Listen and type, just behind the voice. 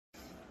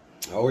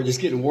Oh, we're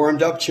just getting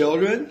warmed up,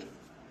 children.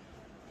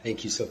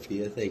 Thank you,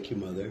 Sophia. Thank you,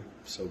 Mother.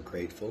 So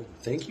grateful.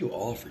 Thank you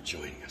all for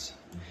joining us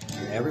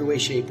in every way,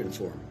 shape, and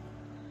form.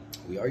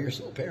 We are your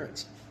soul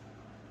parents.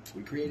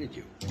 We created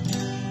you.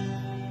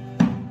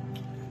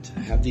 And to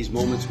have these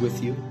moments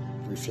with you,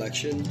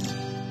 reflection.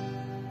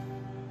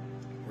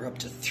 We're up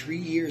to 3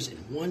 years in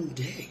one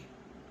day.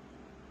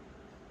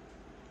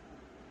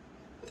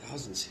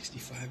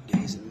 1,065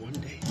 days in one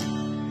day.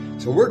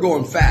 So we're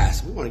going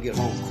fast. We want to get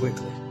home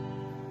quickly.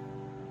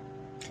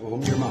 Come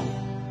home to your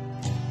mama.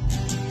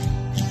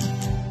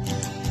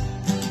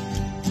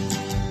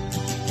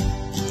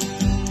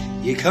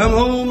 You come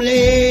home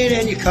late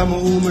and you come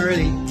home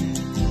early.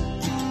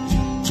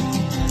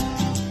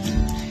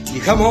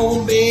 You come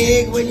home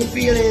big when you're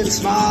feeling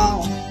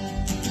small.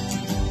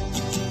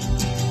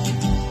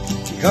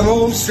 You come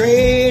home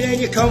straight and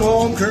you come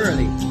home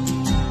curly.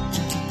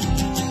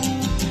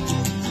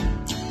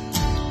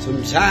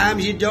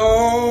 Sometimes you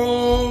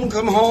don't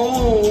come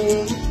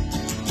home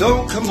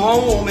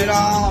at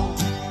all.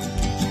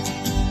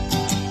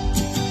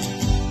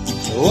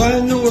 So what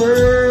in the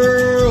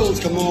world's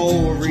come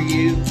over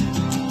you?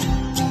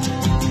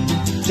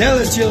 Tell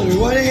us, children,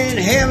 what in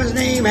heaven's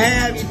name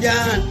have you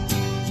done?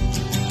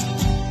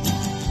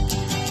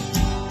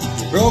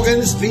 You've broken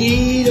the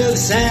speed of the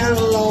sound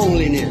of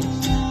loneliness.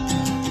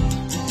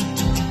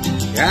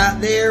 You're out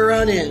there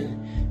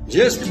running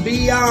just to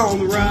be on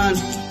the run.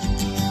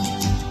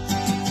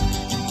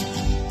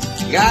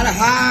 You got a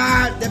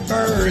heart that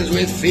burns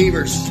with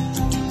fevers.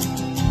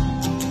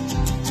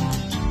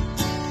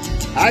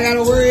 I got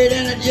a worried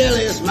and a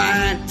jealous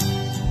mind.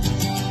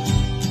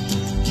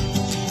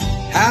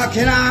 How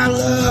can our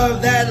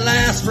love that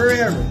lasts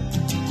forever?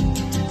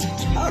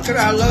 How could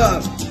our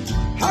love?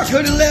 How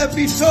could it love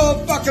be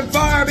so fucking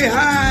far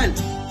behind?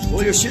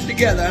 Pull your shit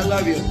together, I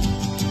love you.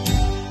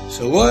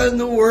 So what in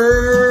the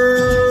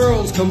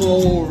world's come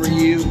over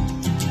you?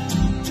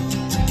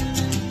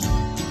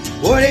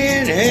 What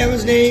in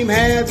heaven's name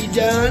have you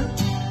done?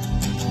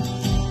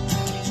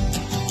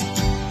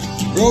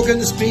 Broken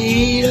the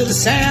speed of the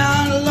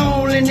sound of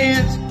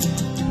loneliness.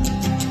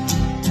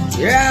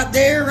 You're out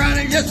there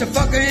running just to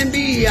fucking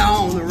be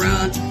on the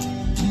run.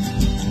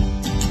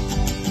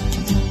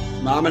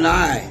 Mom and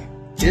I,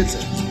 it's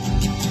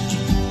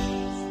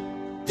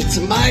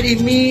a mighty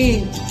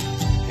mean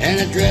and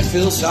a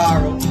dreadful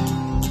sorrow. In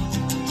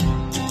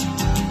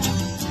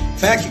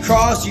fact, you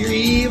crossed your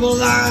evil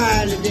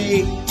line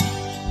today.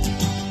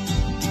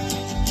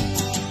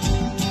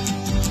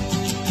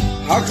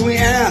 How can we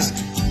ask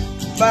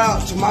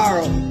about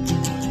tomorrow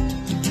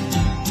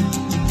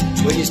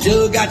when you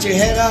still got your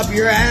head up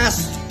your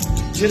ass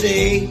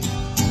today?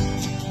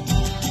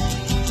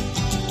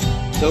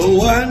 So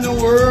what in the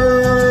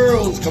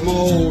world's come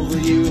over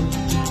you?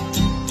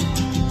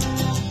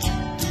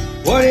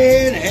 What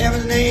in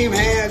heaven's name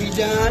have you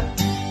done?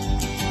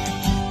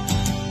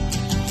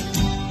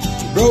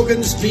 You've broken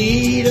the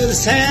speed of the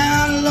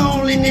sound of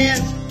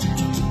loneliness.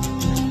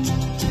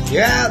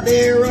 You're out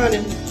there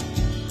running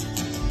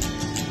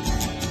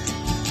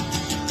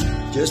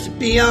just to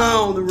be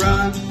on the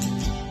run.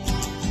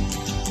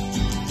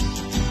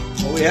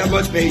 Oh, we have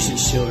much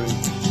patience, children.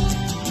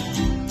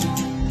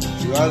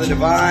 You are the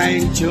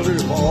divine children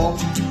of all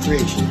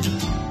creation.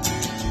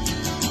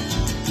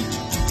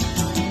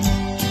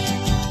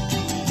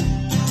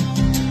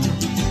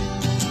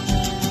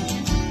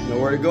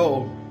 Nowhere to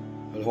go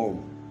but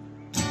home.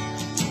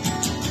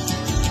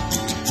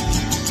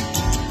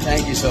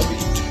 Thank you,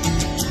 Sophie.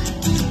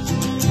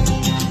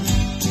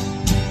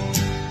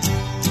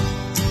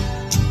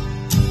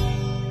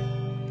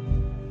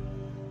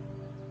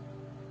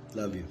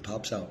 Love you.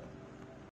 Pops out.